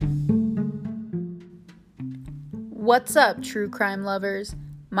What's up, true crime lovers?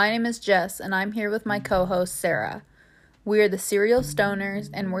 My name is Jess, and I'm here with my co-host, Sarah. We are the Serial Stoners,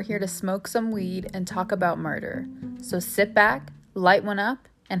 and we're here to smoke some weed and talk about murder. So sit back, light one up,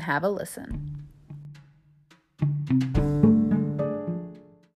 and have a listen.